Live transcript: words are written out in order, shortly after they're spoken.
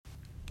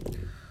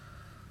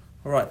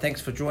All right, thanks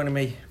for joining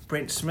me,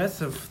 Brent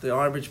Smith of the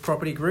Ironbridge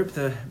Property Group,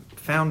 the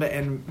founder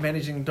and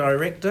managing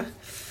director.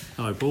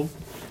 Hello, Paul.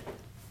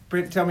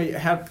 Brent, tell me,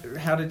 how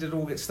did it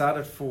all get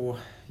started for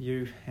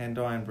you and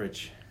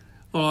Ironbridge?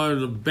 Well, I had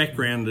a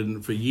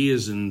background for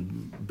years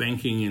in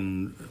banking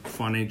and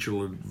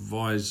financial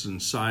advice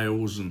and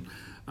sales and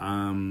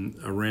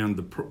around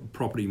the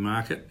property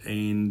market,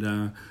 and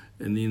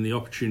then the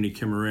opportunity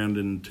came around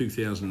in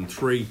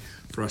 2003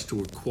 for us to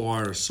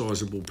acquire a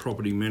sizable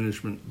property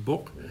management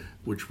book,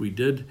 which we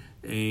did,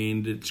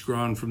 and it's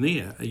grown from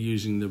there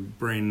using the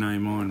brand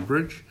name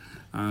Ironbridge.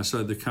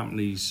 So the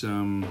company's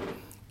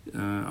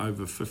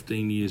over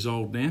 15 years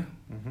old now.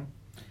 Mm-hmm.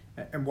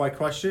 And why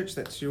Christchurch?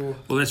 Well,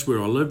 that's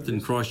where I lived, in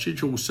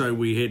Christchurch. Also,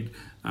 we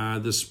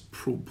had this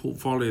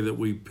portfolio that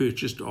we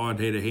purchased. I'd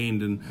had a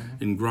hand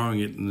in growing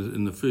it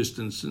in the first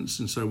instance,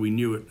 and so we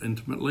knew it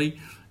intimately.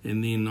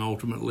 And then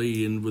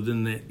ultimately, and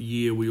within that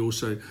year, we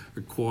also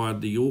acquired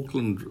the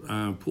Auckland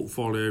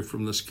portfolio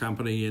from this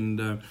company,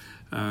 and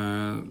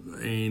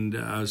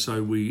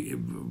so we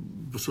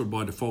sort of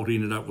by default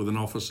ended up with an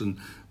office in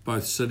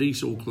both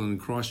cities, Auckland and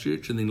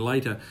Christchurch. And then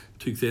later,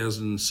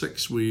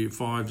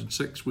 2005 and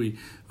 6, we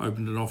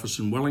opened an office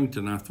in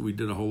Wellington after we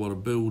did a whole lot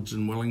of builds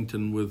in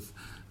Wellington with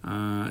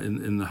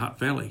in the Hutt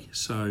Valley.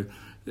 So,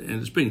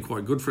 and it's been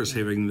quite good for us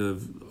having the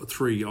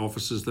 3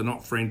 offices. They're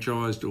not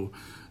franchised or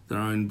they're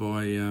owned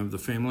by the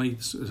family.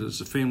 It's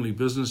a family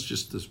business,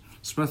 just the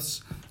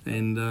Smiths,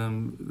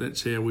 and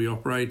that's how we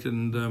operate.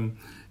 And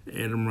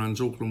Adam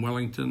runs Auckland,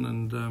 Wellington,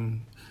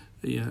 and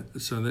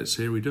so that's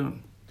how we do it.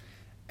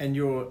 And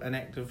you're an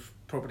active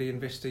property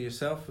investor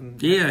yourself? I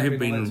have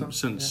been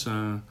since,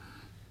 for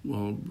a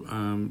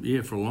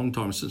long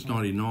time, since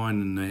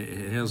 99 in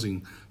the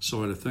housing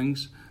side of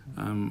things.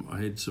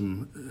 I had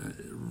some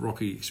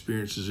rocky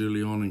experiences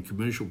early on in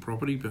commercial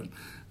property, but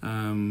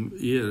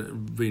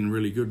been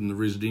really good in the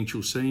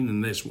residential scene,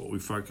 and that's what we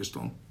focused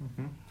on.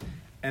 Mm-hmm.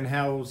 And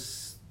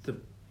how's the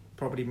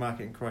property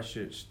market in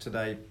Christchurch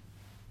today,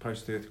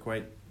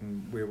 post-earthquake,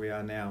 and where we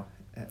are now?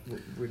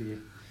 Where do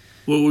you...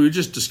 Well, we were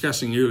just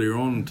discussing earlier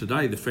on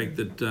today the fact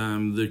that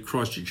the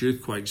Christchurch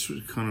earthquakes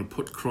kind of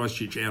put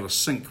Christchurch out of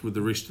sync with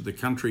the rest of the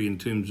country in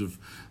terms of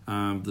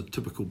the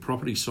typical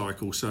property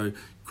cycle. So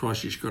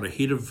Christchurch got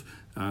ahead of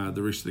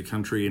the rest of the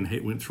country and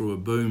went through a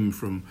boom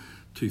from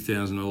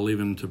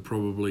 2011 to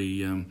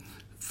probably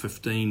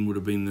 15 would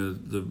have been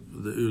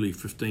the early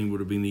 15 would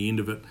have been the end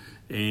of it,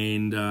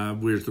 and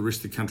whereas the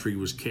rest of the country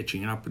was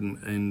catching up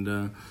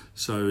and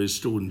so is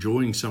still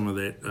enjoying some of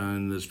that,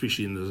 and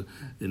especially in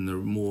the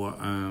more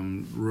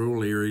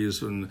rural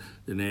areas and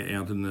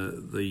out in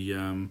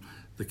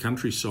the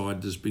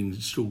countryside, there's been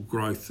still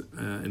growth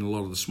in a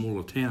lot of the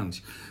smaller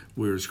towns,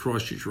 whereas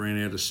Christchurch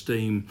ran out of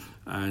steam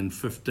in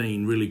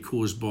 15, really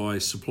caused by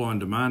supply and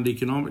demand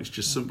economics.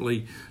 Just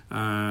simply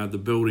the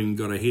building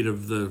got ahead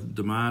of the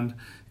demand,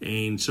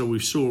 and so we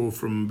saw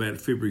from about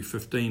February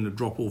 15 a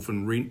drop off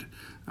in rent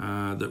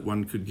that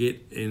one could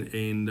get,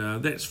 and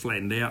that's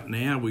flattened out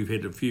now. We've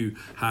had a few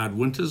hard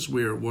winters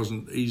where it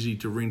wasn't easy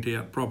to rent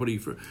out property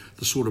for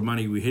the sort of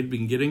money we had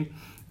been getting.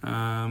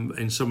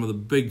 And some of the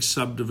big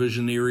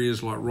subdivision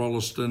areas like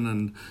Rolleston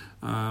and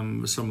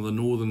some of the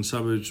northern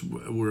suburbs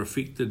were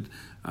affected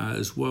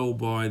as well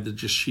by the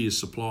just sheer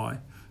supply.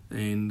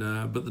 And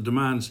but the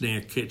demand's now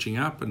catching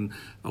up, and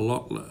a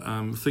lot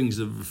things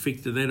that have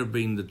affected that have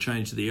been the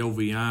change of the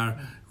LVR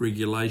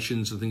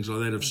regulations and things like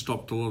that have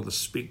stopped a lot of the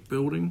spec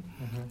building,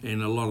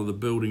 and a lot of the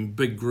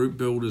big group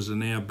builders are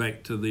now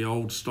back to the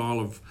old style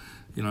of,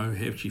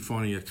 actually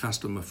finding a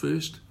customer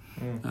first.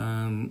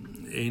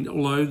 And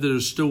although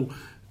there's still,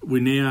 we're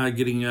now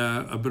getting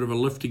a bit of a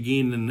lift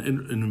again in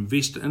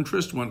investor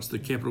interest once the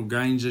capital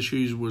gains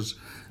issues was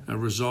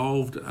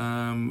resolved,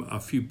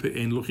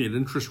 and looking at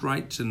interest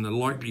rates and the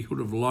likelihood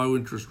of low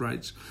interest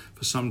rates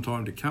for some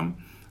time to come,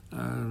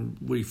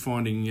 we're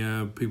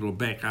finding people are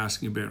back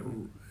asking about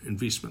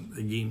investment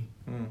again.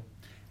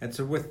 And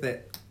so with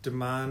that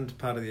demand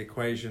part of the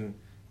equation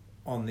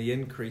on the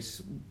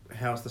increase,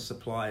 how's the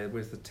supply?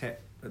 Where's the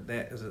tap at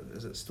that?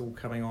 Is it still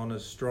coming on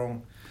as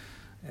strong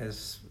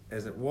as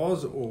it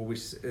was, or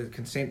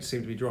consent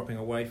seem to be dropping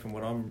away from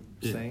what I'm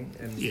seeing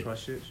in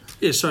Christchurch?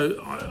 Yeah,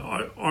 so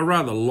I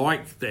rather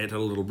like that a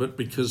little bit,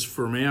 because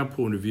from our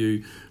point of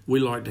view, we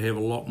like to have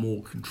a lot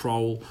more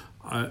control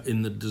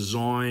in the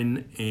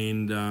design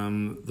and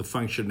the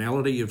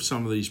functionality of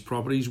some of these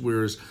properties,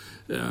 whereas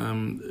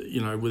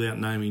without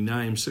naming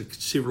names,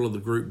 several of the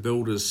group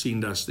builders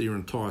send us their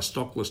entire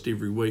stock list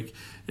every week,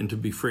 and to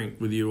be frank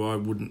with you, I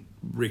wouldn't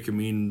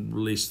recommend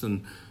less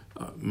than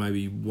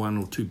maybe 1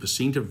 or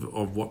 2%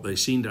 of what they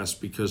send us,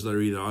 because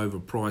they're either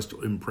overpriced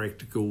or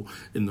impractical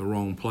in the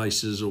wrong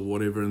places or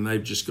whatever, and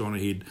they've just gone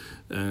ahead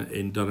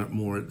and done it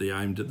more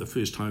aimed at the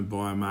first home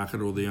buyer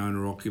market or the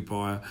owner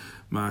occupier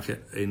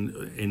market,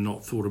 and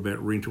not thought about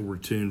rental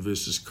return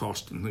versus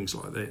cost and things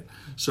like that.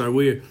 So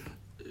we're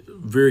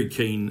very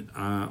keen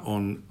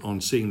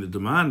on seeing the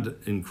demand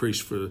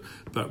increase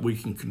but we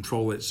can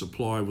control that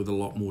supply with a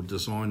lot more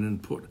design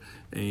input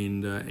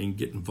and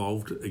get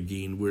involved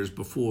again, whereas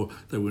before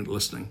they weren't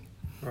listening.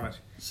 Right.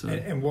 So,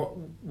 And what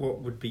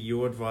would be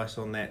your advice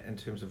on that in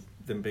terms of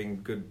them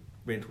being good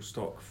rental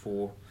stock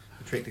for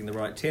attracting the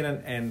right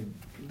tenant and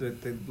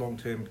the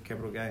long-term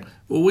capital gain?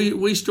 well,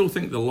 we still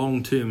think the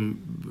long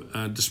term,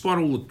 despite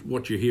all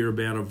what you hear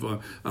about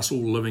of us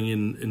all living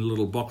in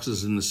little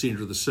boxes in the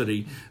centre of the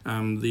city,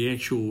 the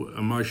actual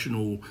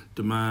emotional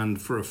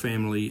demand for a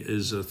family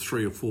is a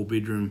 3 or 4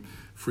 bedroom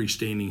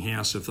freestanding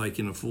house if they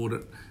can afford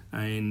it,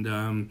 and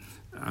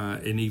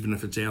even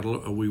if it's out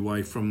a wee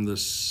way from the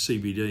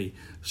CBD.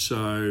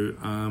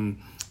 So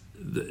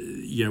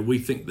we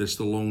think this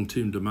the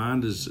long-term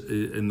demand is,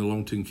 and the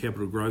long-term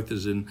capital growth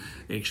is in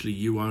actually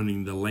you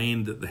owning the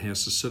land that the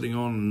house is sitting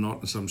on, and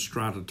not in some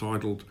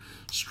strata-titled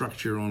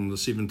structure on the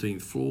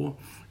 17th floor,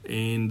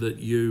 and that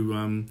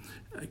you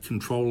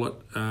control it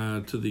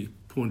to the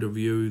point of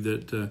view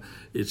that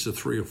it's a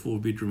 3 or 4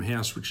 bedroom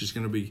house which is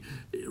going to be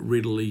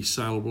readily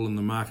saleable in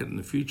the market in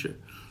the future.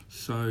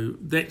 So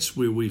that's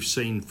where we've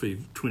seen for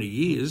 20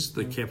 years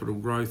the capital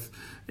growth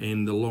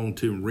and the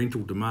long-term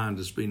rental demand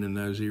has been in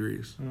those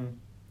areas.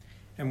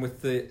 And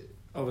with the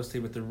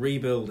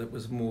rebuild, it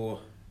was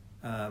more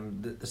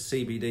the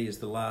CBD is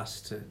the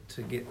last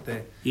to get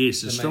there.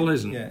 Yes, it still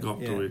hasn't got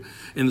yeah. to it.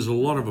 And there's a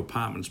lot of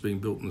apartments being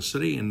built in the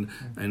city, and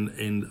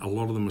a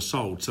lot of them are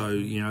sold. So,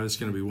 it's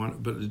going to be one.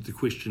 But the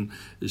question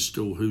is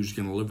still who's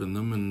going to live in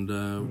them,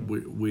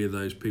 and where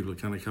those people are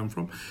going to come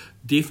from.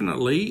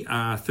 Definitely,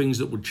 things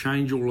that would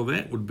change all of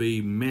that would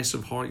be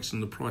massive hikes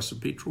in the price of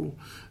petrol,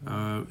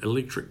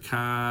 electric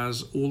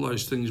cars, all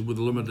those things with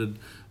limited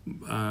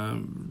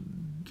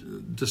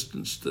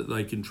distance that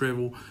they can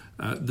travel,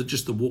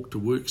 just the walk to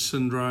work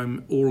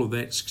syndrome, all of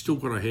that's still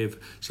got to have.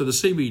 So the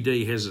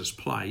CBD has its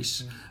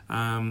place.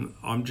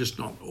 I'm just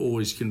not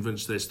always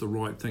convinced that's the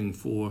right thing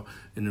for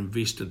an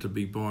investor to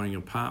be buying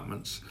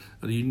apartments.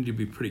 You need to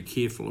be pretty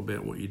careful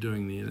about what you're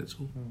doing there, that's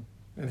all.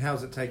 And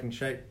how's it taking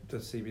shape, the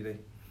CBD?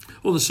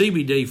 Well, the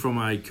CBD from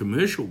a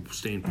commercial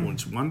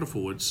standpoint is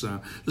wonderful. It's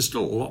there's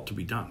still a lot to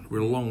be done. We're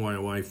a long way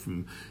away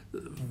from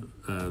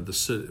the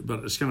city,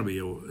 but it's going to be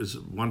a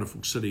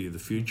wonderful city of the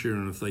future.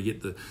 And if they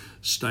get the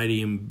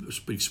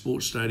big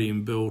sports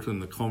stadium built, and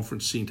the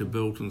conference centre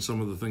built, and some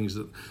of the things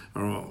that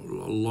are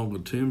longer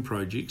term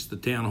projects, the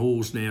town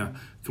hall's now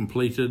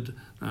completed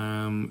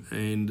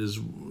and has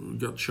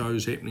got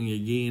shows happening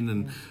again,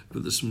 and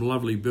but there's some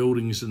lovely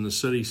buildings in the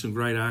city, some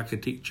great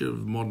architecture,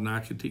 modern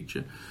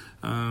architecture.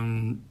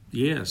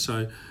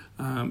 So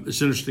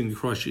it's interesting the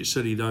Christchurch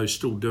City, though,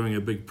 still doing a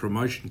big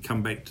promotion,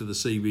 come back to the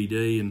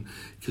CBD, and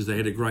because they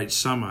had a great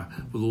summer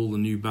with all the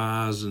new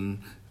bars and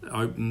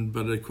open,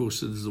 but of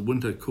course as the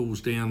winter cools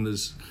down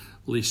there's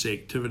less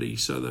activity,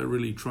 so they're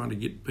really trying to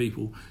get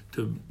people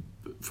to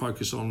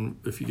focus on,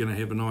 if you're going to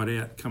have a night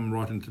out, come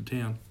right into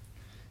town.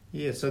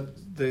 Yeah, so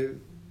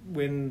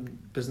when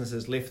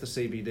businesses left the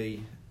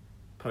CBD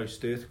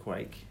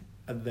post-earthquake,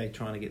 are they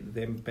trying to get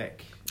them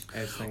back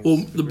as things? Well,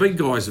 the big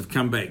guys have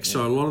come back.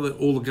 So a lot of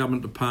all the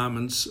government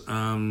departments,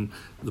 the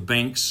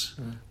banks,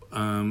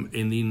 and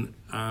then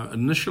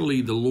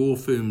initially the law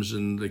firms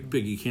and the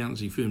big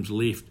accountancy firms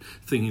left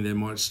thinking they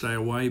might stay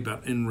away,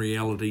 but in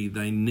reality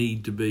they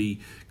need to be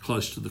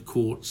close to the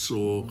courts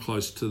or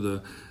close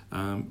to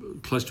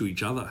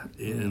each other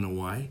in a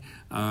way.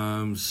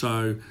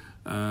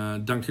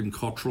 Duncan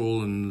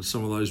Cottrell and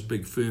some of those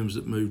big firms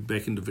that moved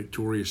back into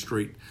Victoria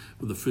Street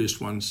were the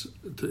first ones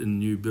in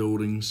new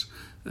buildings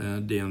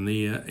down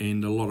there,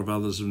 and a lot of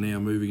others are now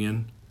moving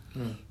in.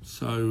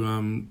 So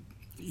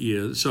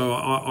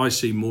I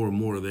see more and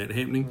more of that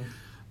happening.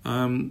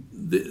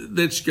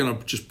 That's going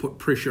to just put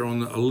pressure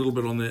on a little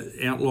bit on the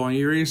outlying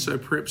areas, so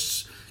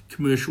perhaps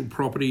commercial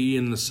property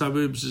in the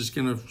suburbs is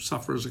going to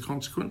suffer as a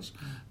consequence,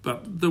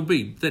 but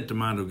that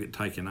demand will get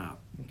taken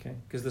up. Okay,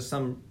 because there's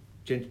some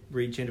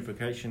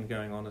regentrification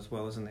going on as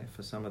well, isn't there,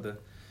 for some of the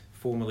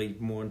formerly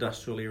more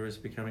industrial areas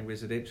becoming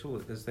residential?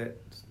 Is that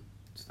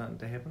starting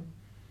to happen?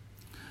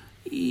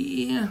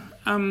 Yeah.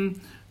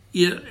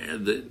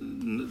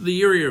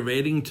 The area of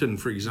Addington,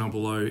 for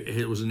example, though,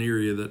 it was an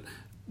area that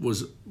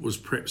was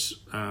perhaps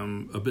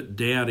a bit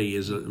dowdy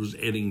as it was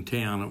Adding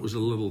Town. It was a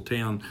little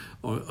town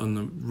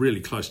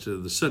really close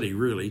to the city,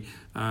 really,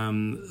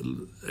 and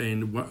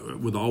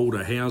with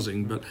older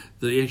housing, but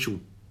the actual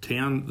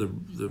town,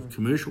 the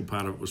commercial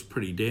part of it was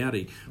pretty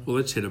dowdy. Well,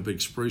 that's had a big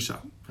spruce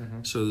up.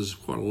 So there's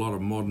quite a lot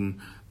of modern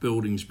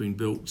buildings being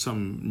built,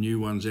 some new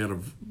ones out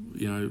of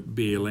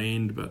bare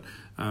land, but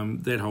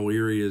that whole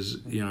area's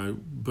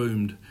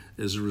boomed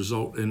as a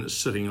result, and it's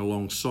sitting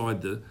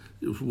alongside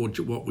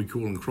what we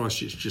call in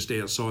Christchurch just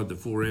outside the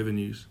 4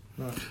 avenues.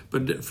 Right.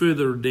 But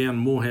further down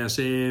Morehouse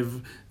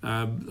Ave,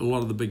 a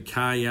lot of the big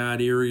car yard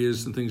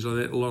areas and things like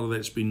that, a lot of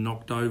that's been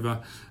knocked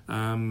over,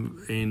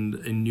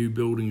 and new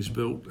buildings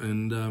built,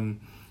 and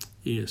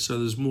so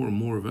there's more and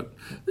more of it.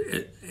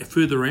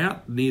 Further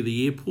out, near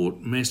the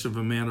airport, massive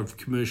amount of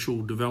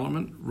commercial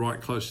development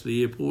right close to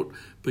the airport,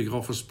 big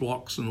office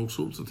blocks and all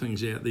sorts of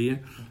things out there.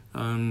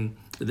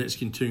 That's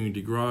continuing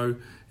to grow.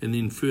 And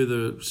then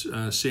further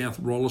south,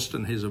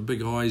 Rolleston has a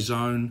big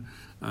I-zone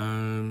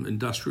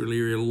industrial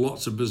area,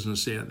 lots of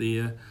business out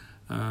there.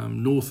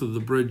 North of the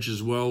bridge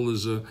as well,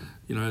 there's the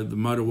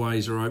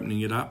motorways are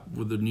opening it up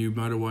with the new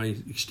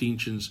motorway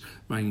extensions,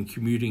 making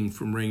commuting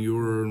from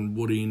Rangiora and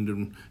Woodend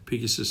and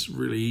Pegasus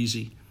really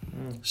easy.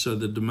 So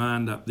the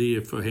demand up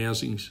there for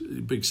housing,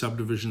 big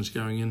subdivisions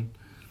going in.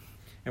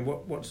 And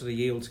what sort of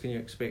yields can you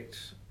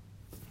expect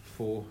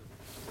for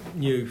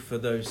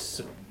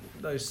those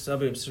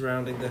suburbs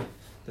surrounding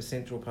the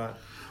central part?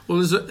 Well,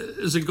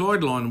 there's a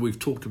guideline we've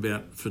talked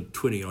about for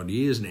 20 odd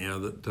years now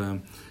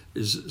that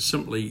is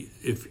simply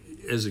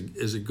as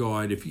a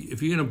guide, if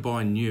you're going to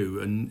buy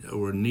new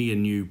or a near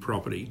new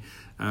property,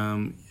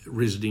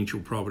 residential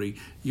property,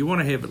 you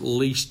want to have at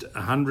least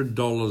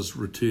 $100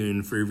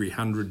 return for every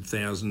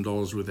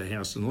 $100,000 worth of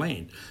house and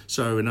land.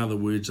 So in other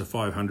words, a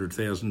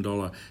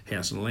 $500,000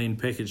 house and land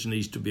package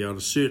needs to be able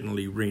to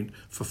certainly rent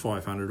for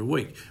 $500 a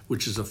week,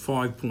 which is a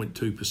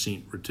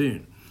 5.2%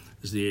 return.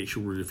 Is the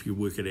actual, if you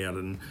work it out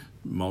and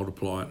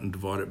multiply it and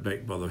divide it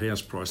back by the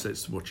house price,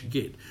 that's what you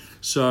get.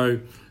 So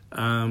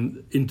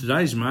in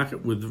today's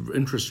market, with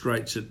interest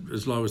rates at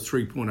as low as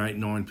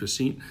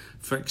 3.89%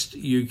 fixed,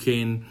 you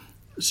can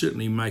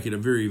certainly make it a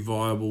very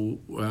viable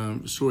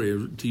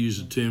story. To use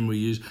a term we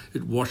use,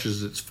 it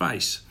washes its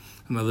face.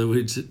 In other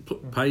words,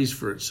 it pays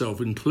for itself,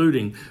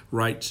 including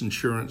rates,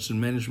 insurance and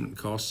management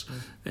costs.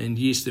 And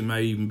yes, there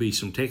may even be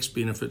some tax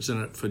benefits in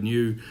it for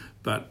new,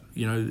 but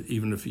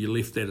even if you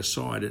left that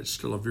aside, it's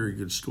still a very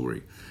good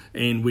story.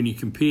 And when you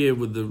compare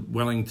with the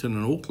Wellington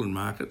and Auckland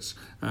markets,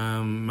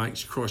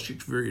 makes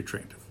Christchurch very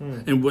attractive.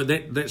 And with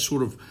that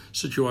sort of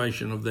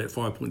situation of that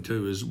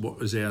 5.2 is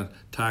what is our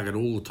target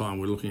all the time.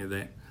 We're looking at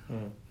that.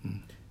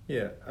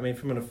 Yeah, I mean,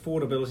 from an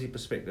affordability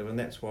perspective, and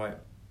that's why,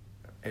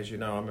 as you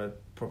know, I'm a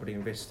property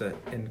investor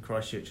in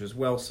Christchurch as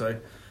well, so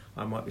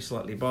I might be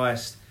slightly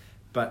biased,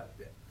 but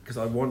because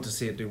I want to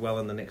see it do well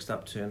in the next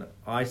upturn,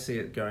 I see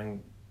it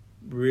going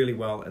really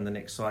well in the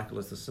next cycle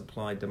as the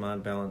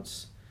supply-demand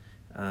balance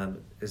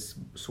is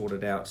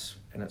sorted out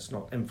and it's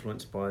not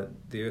influenced by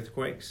the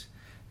earthquakes.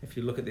 If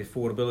you look at the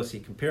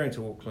affordability comparing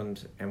to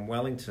Auckland and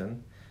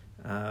Wellington,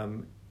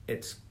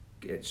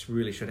 it's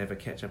really should have a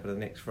catch-up at the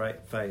next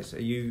phase.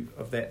 Are you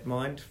of that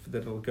mind that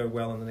it'll go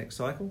well in the next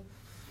cycle?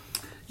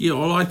 Yeah,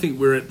 well, I think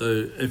we're at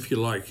if you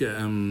like,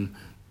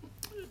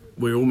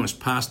 we're almost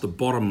past the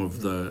bottom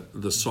of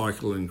the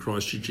cycle in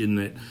Christchurch in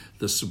that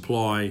the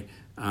supply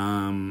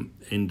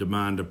and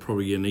demand are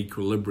probably in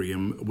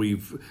equilibrium.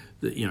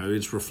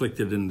 It's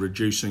reflected in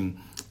reducing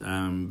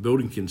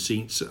building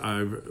consents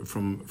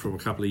from a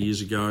couple of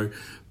years ago,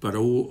 but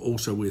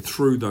also we're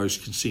through those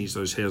consents.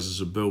 Those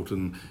houses are built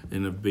and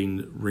have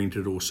been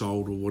rented or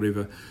sold or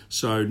whatever.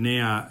 So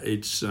now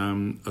it's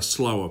a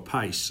slower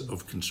pace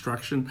of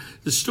construction.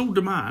 There's still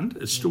demand.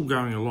 It's still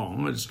going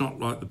along. It's not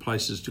like the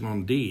place has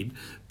gone dead,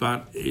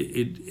 but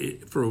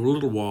it for a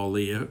little while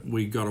there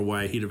we got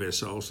way ahead of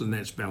ourselves, and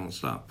that's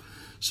balanced up.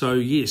 So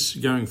yes,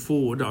 going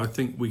forward, I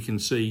think we can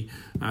see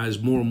as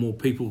more and more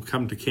people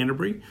come to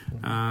Canterbury.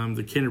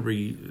 The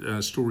Canterbury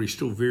story is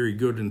still very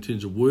good in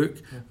terms of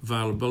work,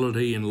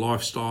 availability and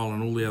lifestyle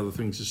and all the other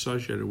things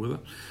associated with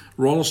it.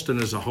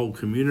 Rolleston as a whole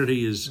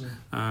community is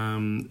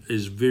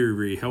very,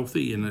 very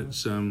healthy, and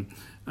it's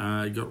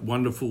got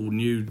wonderful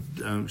new,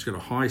 it's got a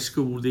high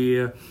school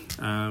there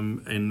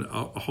and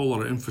a whole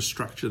lot of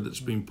infrastructure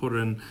that's been put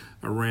in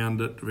around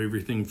it,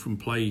 everything from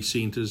play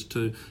centres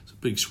to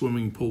big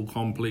swimming pool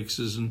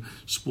complexes and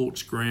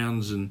sports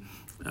grounds, and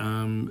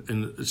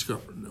it's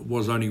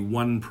was only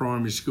one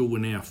primary school, we're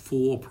now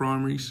 4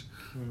 primaries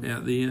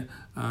out there,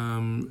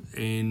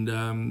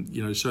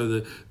 so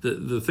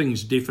the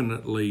thing's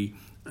definitely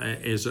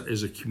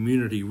as a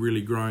community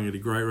really growing at a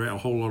great rate. A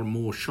whole lot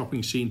more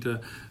shopping centre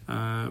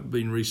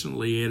been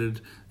recently added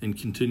and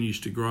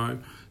continues to grow.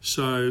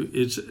 So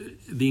it's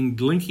then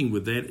linking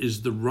with that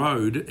is the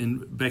road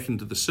and back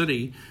into the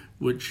city,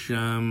 which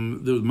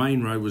the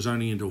main road was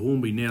only into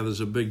Hornby. Now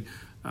there's a big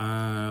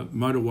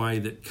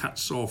motorway that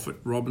cuts off at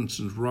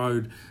Robinson's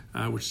Road,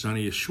 which is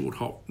only a short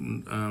hop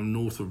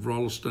north of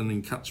Rolleston,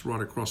 and cuts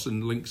right across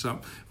and links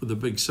up with a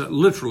big,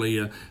 literally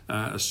a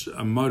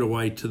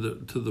motorway to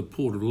the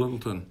port of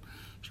Lyttelton,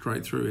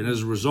 straight through. And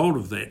as a result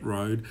of that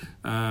road,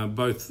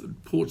 both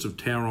ports of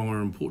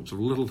Tauranga and ports of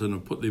Lyttelton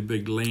have put their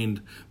big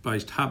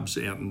land-based hubs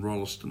out in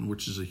Rolleston,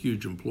 which is a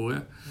huge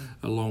employer,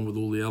 along with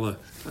all the other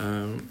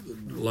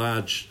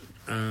large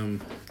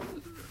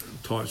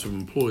types of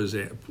employers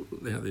out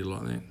there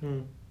like that.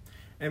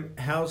 And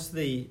how's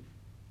the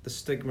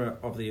stigma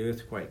of the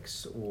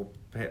earthquakes, or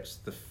perhaps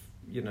the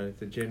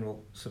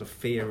general sort of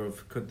fear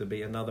of could there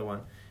be another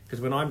one? Because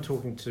when I'm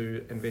talking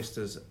to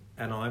investors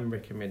and I'm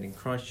recommending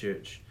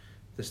Christchurch,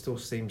 there still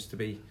seems to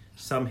be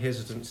some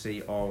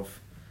hesitancy of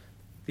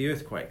the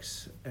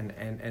earthquakes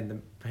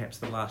and perhaps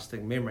the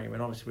lasting memory. I mean,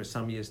 obviously we're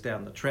some years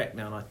down the track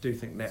now, and I do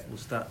think that will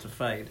start to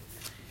fade.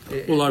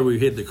 Although we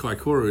had the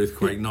Kaikoura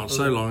earthquake not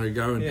so long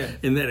ago,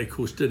 and that of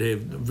course did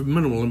have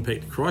minimal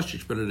impact to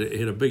Christchurch, but it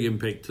had a big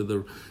impact to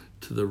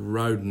the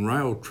road and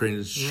rail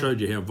trends. It showed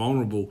you how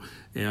vulnerable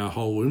our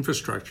whole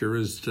infrastructure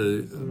is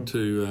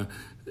to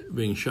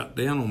being shut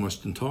down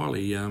almost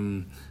entirely.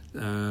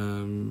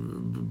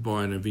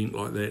 by an event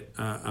like that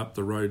up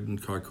the road in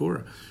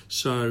Kaikoura.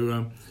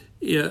 So,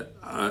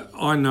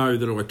 I know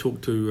that I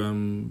talked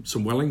to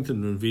some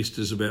Wellington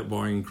investors about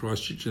buying in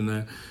Christchurch, and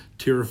they're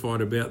terrified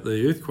about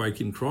the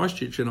earthquake in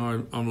Christchurch, and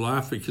I'm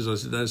laughing because I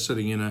said they're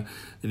sitting in an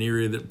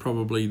area that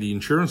probably the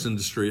insurance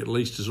industry at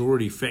least is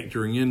already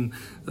factoring in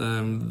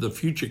the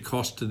future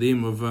cost to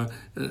them of a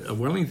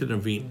Wellington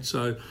event.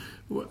 So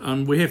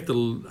we have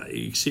to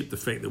accept the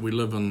fact that we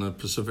live on the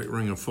Pacific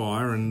Ring of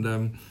Fire,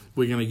 and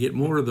we're going to get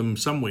more of them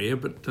somewhere,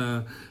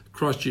 but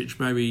Christchurch,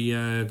 maybe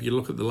if you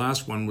look at the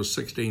last one, was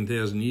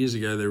 16,000 years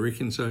ago, they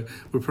reckon, so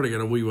we've probably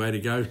got a wee way to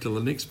go till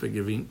the next big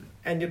event.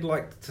 And you'd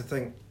like to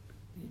think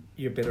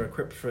you're better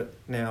equipped for it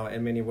now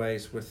in many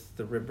ways with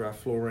the riprap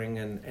flooring,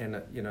 and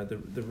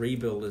the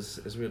rebuild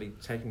is really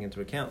taking into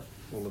account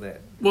all of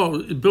that.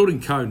 Well,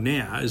 building code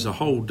now is a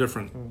whole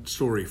different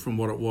story from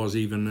what it was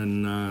even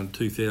in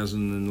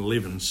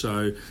 2011.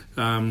 So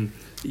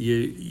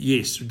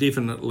yes,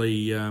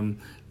 definitely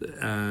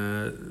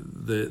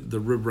the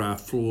riprap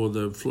floor,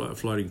 the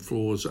floating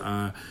floors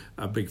are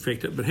a big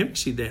factor. But having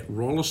said that,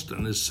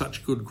 Rolleston is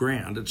such good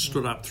ground. It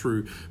stood up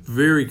through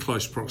very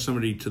close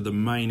proximity to the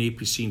main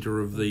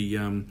epicentre of the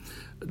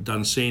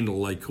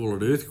Dunsandel, they call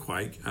it,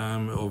 earthquake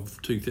of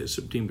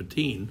September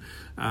 10,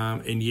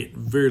 and yet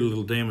very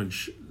little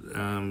damage,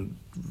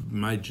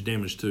 major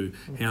damage to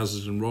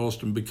houses in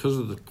Rolleston because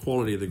of the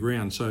quality of the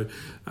ground. So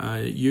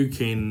you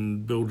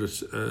can build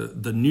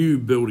the new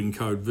building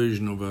code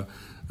version of a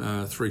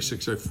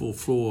 3604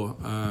 floor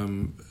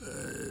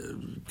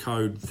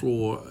code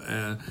floor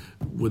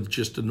with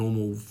just a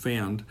normal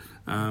found,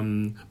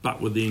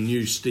 but with their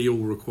new steel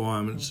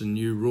requirements and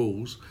new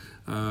rules.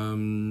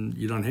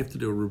 You don't have to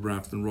do a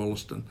riprap in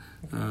Rolleston,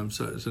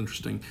 so it's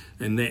interesting,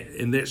 and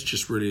that's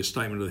just really a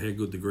statement of how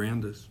good the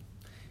ground is.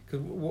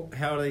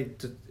 How are they?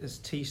 Is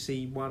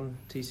TC1,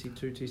 TC2,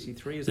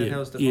 TC3? Is that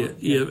how it's defined?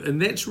 Yeah,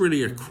 and that's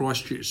really a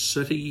Christchurch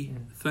City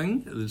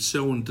thing. The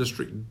Selwyn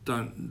District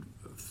don't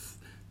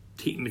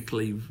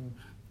technically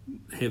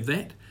have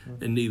that,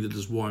 and neither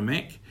does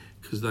Waimak,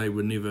 because they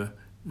were never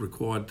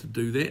required to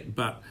do that,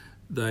 but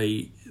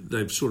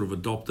they've sort of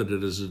adopted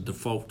it as a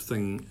default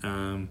thing.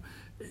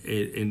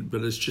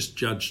 But it's just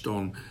judged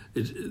on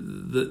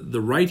the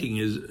rating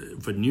is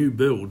for new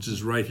builds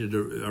is rated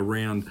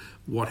around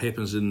what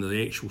happens in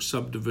the actual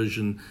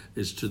subdivision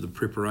as to the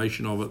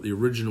preparation of it, the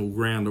original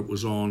ground it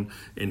was on,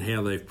 and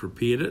how they've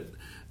prepared it.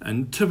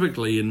 And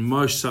typically in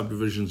most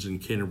subdivisions in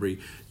Canterbury,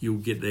 you'll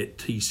get that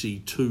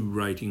TC2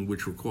 rating,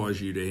 which requires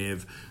you to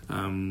have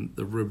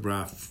the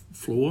riprap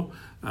floor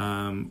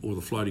or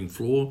the floating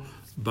floor,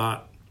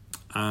 but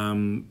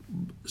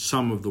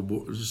some of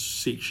the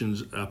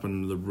sections up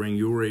in the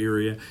Rangiora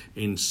area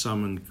and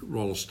some in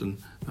Rolleston,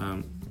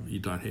 you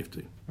don't have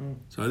to.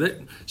 So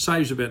that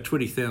saves about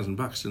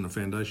 $20,000 in the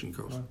foundation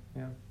cost.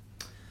 Yeah.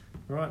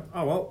 Right.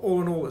 Oh well.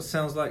 All in all, it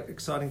sounds like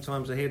exciting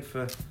times ahead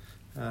for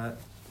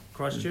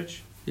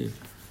Christchurch. Yeah.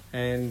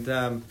 And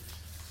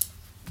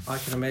I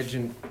can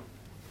imagine,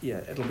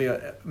 it'll be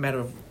a matter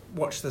of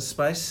watch this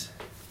space.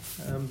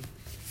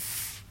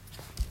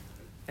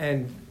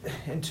 And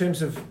in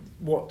terms of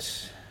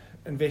what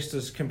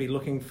investors can be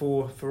looking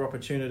for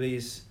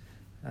opportunities,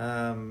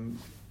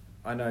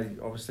 I know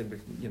obviously,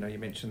 you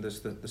mentioned this,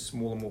 the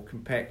smaller, more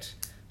compact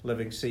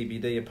living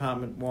CBD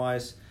apartment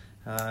wise.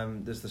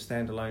 There's the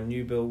standalone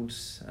new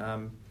builds.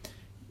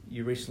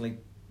 You recently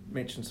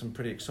mentioned some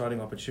pretty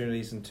exciting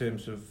opportunities in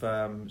terms of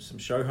some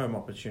show home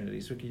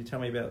opportunities. So can you tell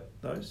me about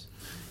those?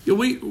 Yeah,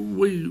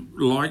 we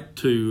like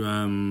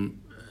to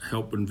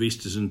help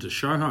investors into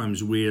show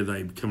homes where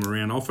they come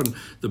around. Often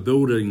the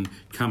building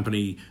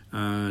company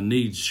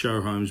needs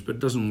show homes but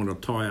doesn't want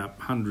to tie up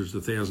hundreds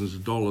of thousands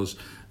of dollars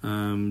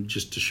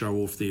just to show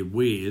off their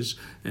wares,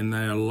 and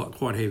they are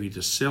quite happy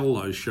to sell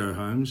those show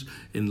homes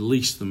and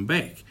lease them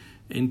back.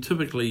 And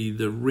typically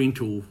the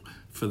rental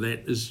for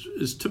that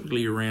is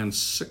typically around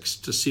 6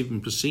 to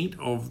 7%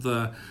 of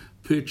the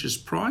purchase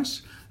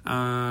price,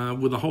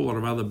 with a whole lot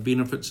of other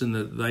benefits in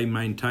that they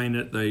maintain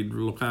it, they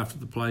look after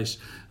the place,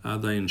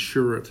 they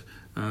insure it,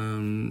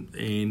 and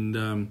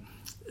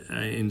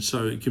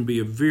so it can be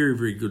a very,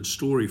 very good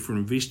story for an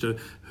investor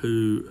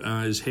who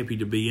is happy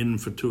to be in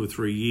for 2 or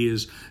 3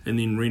 years and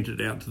then rent it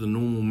out to the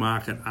normal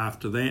market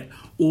after that,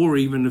 or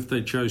even if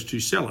they chose to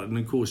sell it. And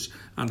of course,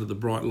 under the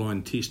Bright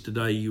Line test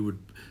today,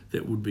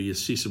 that would be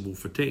assessable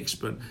for tax,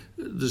 but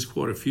there's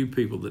quite a few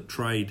people that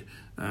trade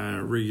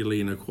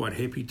regularly and are quite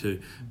happy to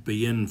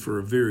be in for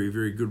a very,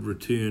 very good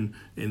return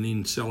and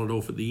then sell it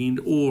off at the end,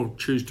 or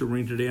choose to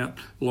rent it out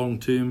long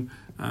term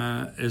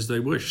as they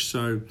wish.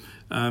 So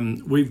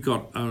we've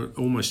got an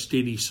almost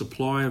steady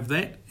supply of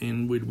that,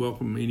 and we'd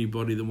welcome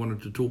anybody that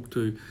wanted to talk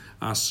to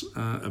us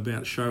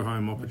about show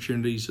home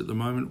opportunities. At the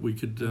moment, we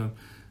could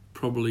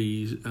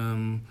probably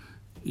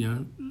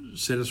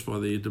satisfy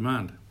their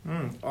demand.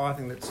 I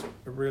think that's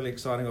a really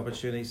exciting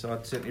opportunity, so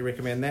I'd certainly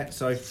recommend that.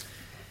 So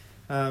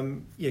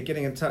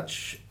getting in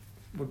touch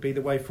would be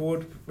the way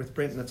forward with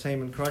Brent and the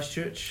team in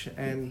Christchurch,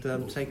 and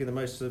taking the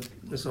most of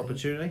this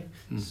opportunity.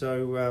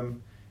 So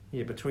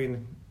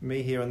between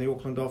me here in the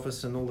Auckland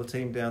office and all the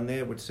team down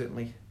there, would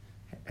certainly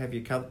have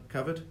you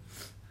covered.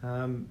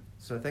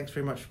 So thanks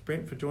very much,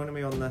 Brent, for joining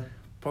me on the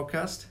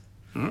podcast.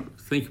 All right.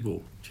 Thank you,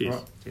 Paul. Cheers. All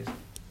right, cheers.